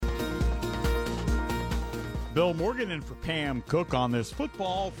Bill Morgan in for Pam Cook on this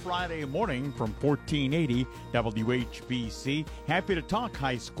football Friday morning from 1480 WHBC. Happy to talk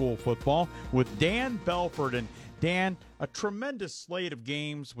high school football with Dan Belford. And Dan, a tremendous slate of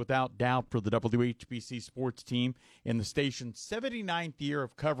games without doubt for the WHBC sports team in the station's 79th year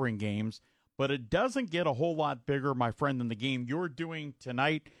of covering games. But it doesn't get a whole lot bigger, my friend, than the game you're doing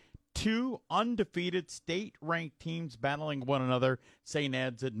tonight. Two undefeated state-ranked teams battling one another, St.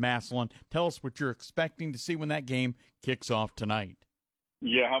 Ed's at Massillon. Tell us what you're expecting to see when that game kicks off tonight.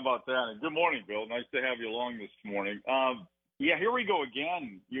 Yeah, how about that? And good morning, Bill. Nice to have you along this morning. Here we go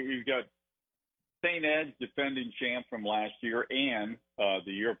again. You've got St. Ed's defending champ from last year and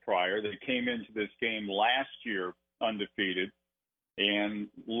the year prior. They came into this game last year undefeated and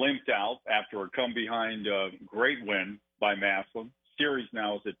limped out after a come-behind great win by Massillon. Series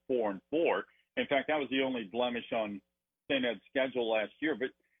now is at 4-4. In fact, that was the only blemish on St. Ed's schedule last year. But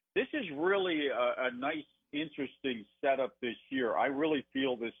this is really a nice, interesting setup this year. I really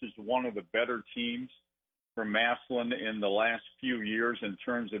feel this is one of the better teams for Massillon in the last few years in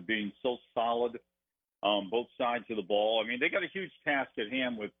terms of being so solid on both sides of the ball. I mean, they got a huge task at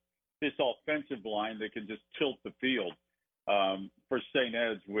hand with this offensive line that can just tilt the field. For St.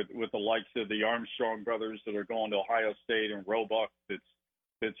 Ed's with the likes of the Armstrong brothers that are going to Ohio State and Roebuck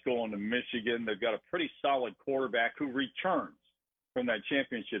that's going to Michigan. They've got a pretty solid quarterback who returns from that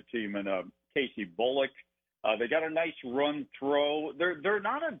championship team in Casey Bullock. They got a nice run throw. They're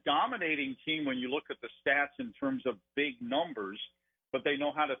not a dominating team when you look at the stats in terms of big numbers, but they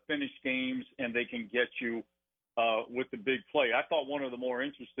know how to finish games and they can get you with the big play. I thought one of the more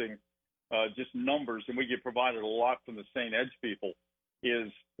interesting just numbers, and we get provided a lot from the St. Ed's people,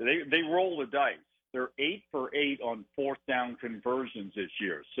 is they roll the dice. They're 8 for 8 on fourth down conversions this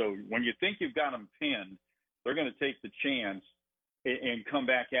year. So when you think you've got them pinned, they're going to take the chance and come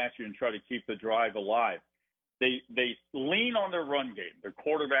back at you and try to keep the drive alive. They lean on their run game. Their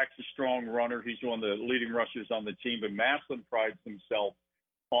quarterback's a strong runner. He's one of the leading rushers on the team. But Massillon prides himself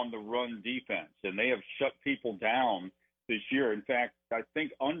on the run defense, and they have shut people down this year. In fact, I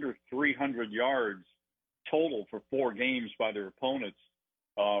think under 300 yards total for 4 games by their opponents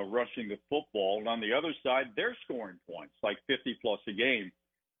rushing the football. And on the other side, they're scoring points, like 50-plus a game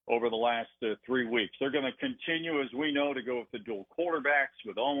over the last 3 weeks. They're going to continue, as we know, to go with the dual quarterbacks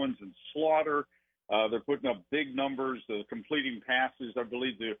with Owens and Slaughter. They're putting up big numbers, completing passes. I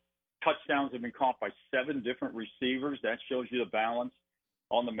believe the touchdowns have been caught by 7 different receivers. That shows you the balance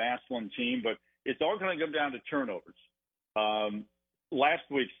on the Massillon team. But it's all going to come down to turnovers. Last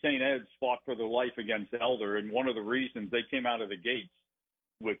week, St. Ed's fought for their life against Elder, and one of the reasons they came out of the gates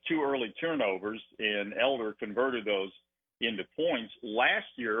with 2 early turnovers, and Elder converted those into points. Last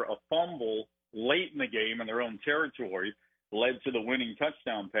year, a fumble late in the game in their own territory led to the winning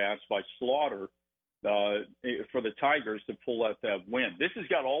touchdown pass by Slaughter for the Tigers to pull out that win. This has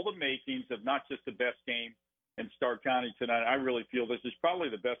got all the makings of not just the best game in Stark County tonight. I really feel this is probably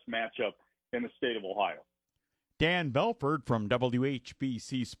the best matchup in the state of Ohio. Dan Belford from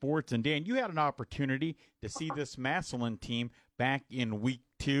WHBC Sports. And Dan, you had an opportunity to see this Massillon team back in week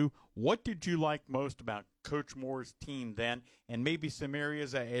 2. What did you like most about Coach Moore's team then? And maybe some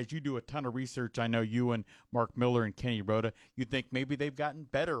areas, as you do a ton of research, I know you and Mark Miller and Kenny Rhoda, you think maybe they've gotten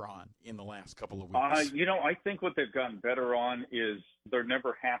better on in the last couple of weeks. I think what they've gotten better on is they're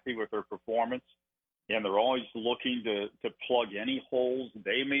never happy with their performance. And they're always looking to plug any holes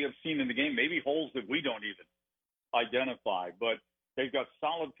they may have seen in the game, maybe holes that we don't even identify. But they've got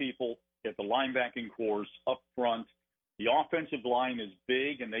solid people at the linebacking cores up front. The offensive line is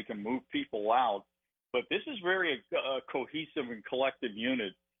big, and they can move people out. But this is very cohesive and collective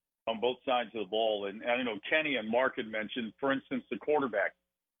unit on both sides of the ball. And I know Kenny and Mark had mentioned, for instance, the quarterback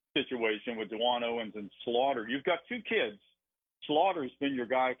situation with DeJuan Owens and Slaughter. You've got 2 kids. Slaughter's been your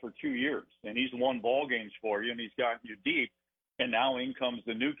guy for 2 years, and he's won ball games for you, and he's gotten you deep. And now in comes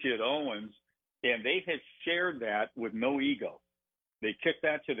the new kid, Owens, and they have shared that with no ego. They kick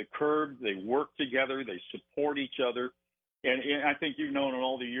that to the curb. They work together. They support each other. And I think you've known in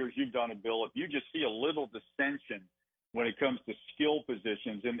all the years you've done it, Bill, if you just see a little dissension when it comes to skill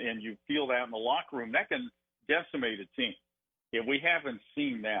positions, and you feel that in the locker room, that can decimate a team. And we haven't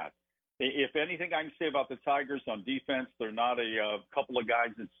seen that. If anything I can say about the Tigers on defense, they're not a couple of guys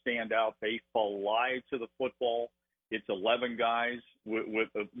that stand out. They fly to the football. It's 11 guys with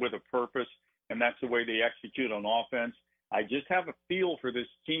a purpose, and that's the way they execute on offense. I just have a feel for this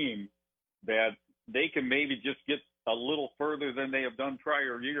team that they can maybe just get a little further than they have done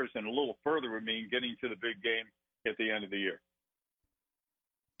prior years, and a little further would mean getting to the big game at the end of the year.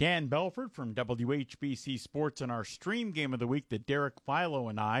 Dan Belford from WHBC Sports, and our stream game of the week that Derek Philo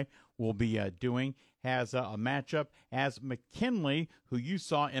and I will be doing has a matchup as McKinley, who you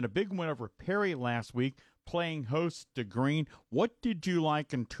saw in a big win over Perry last week, playing host to Green. What did you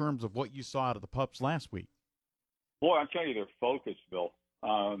like in terms of what you saw out of the Pups last week? Boy, I'll tell you, they're focused, Bill.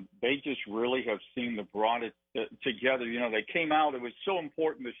 They just really have seemed to brought it together. You know, they came out. It was so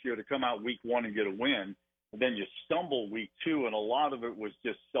important this year to come out week one and get a win. And then you stumble week two, and a lot of it was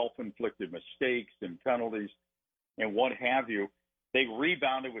just self-inflicted mistakes and penalties and what have you. They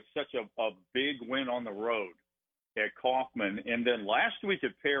rebounded with such a big win on the road at Kaufman. And then last week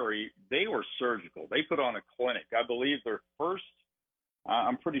at Perry, they were surgical. They put on a clinic. I believe their first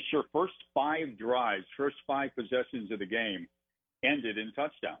 5 drives, first 5 possessions of the game ended in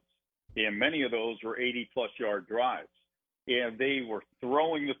touchdowns. And many of those were 80-plus yard drives. And they were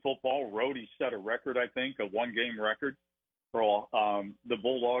throwing the football. Rhodey set a record, I think, a one-game record for the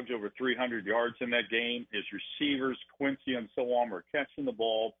Bulldogs, over 300 yards in that game. His receivers, Quincy and so on, were catching the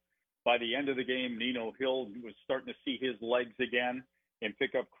ball. By the end of the game, Nino Hill was starting to see his legs again and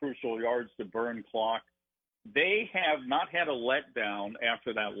pick up crucial yards to burn clock. They have not had a letdown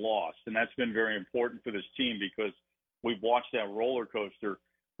after that loss, and that's been very important for this team because we've watched that roller coaster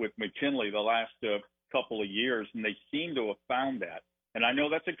with McKinley the last couple of years, and they seem to have found that. And I know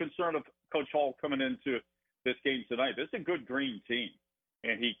that's a concern of Coach Hall coming into this game tonight. This is a good Green team,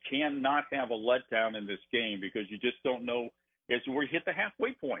 and he cannot have a letdown in this game because you just don't know as we hit the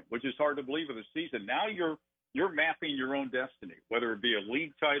halfway point, which is hard to believe of the season. Now you're mapping your own destiny, whether it be a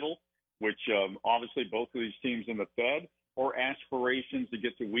league title, which obviously both of these teams in the Fed, or aspirations to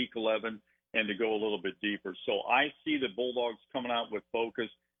get to week 11 and to go a little bit deeper. So I see the Bulldogs coming out with focus.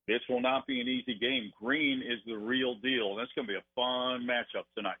 This will not be an easy game. Green is the real deal. That's going to be a fun matchup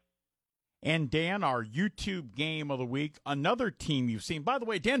tonight. And, Dan, our YouTube game of the week, another team you've seen. By the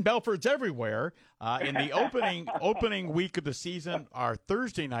way, Dan Belford's everywhere. In the opening week of the season, our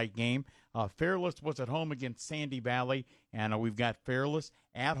Thursday night game, Fairless was at home against Sandy Valley, and we've got Fairless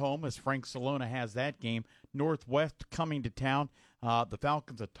at home as Frank Salona has that game. Northwest coming to town. The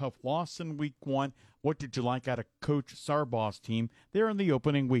Falcons, a tough loss in week one. What did you like out of Coach Sarbaugh's team there in the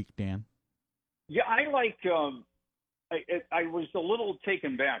opening week, Dan? Yeah, I like I was a little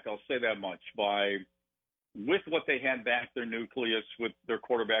taken back, I'll say that much, with what they had back, their nucleus with their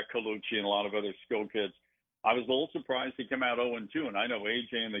quarterback Colucci and a lot of other skilled kids. I was a little surprised to come out 0-2, and I know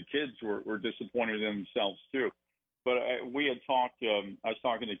AJ and the kids were disappointed in themselves too. But we had talked, I was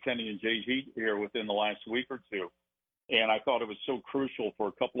talking to Kenny and JG here within the last week or two, and I thought it was so crucial for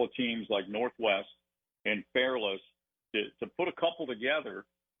a couple of teams like Northwest and Fairless to put a couple together,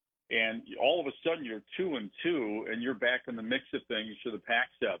 and all of a sudden you're 2-2, and you're back in the mix of things for the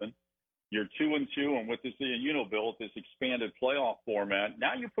Pac-7. You're 2-2, and with this, you know, Bill, with this expanded playoff format,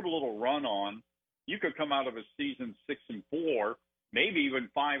 now you put a little run on. You could come out of a season 6-4, maybe even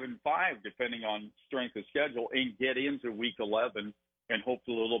 5-5, depending on strength of schedule, and get into week 11 and hope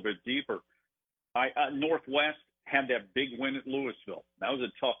a little bit deeper. Northwest had that big win at Louisville. That was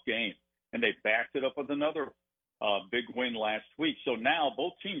a tough game, and they backed it up with another big win last week. So now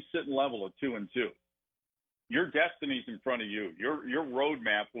both teams sitting level at 2-2. Your destiny's in front of you. Your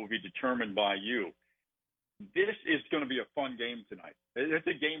roadmap will be determined by you. This is going to be a fun game tonight. It's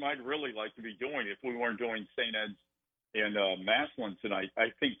a game I'd really like to be doing if we weren't doing St. Ed's and Massillon tonight.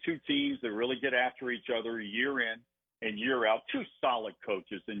 I think two teams that really get after each other year in and year out. Two solid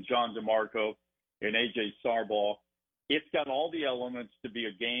coaches in John DeMarco and A.J. Sarbaugh. It's got all the elements to be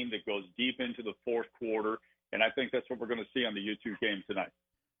a game that goes deep into the fourth quarter, and I think that's what we're going to see on the YouTube game tonight.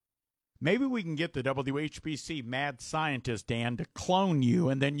 Maybe we can get the WHBC mad scientist, Dan, to clone you,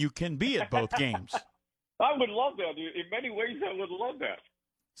 and then you can be at both games. I would love that. In many ways, I would love that.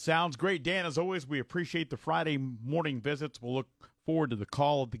 Sounds great. Dan, as always, we appreciate the Friday morning visits. We'll look forward to the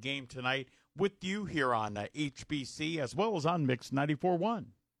call of the game tonight with you here on HBC as well as on Mix 94.1.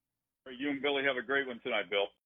 You and Billy have a great one tonight, Bill.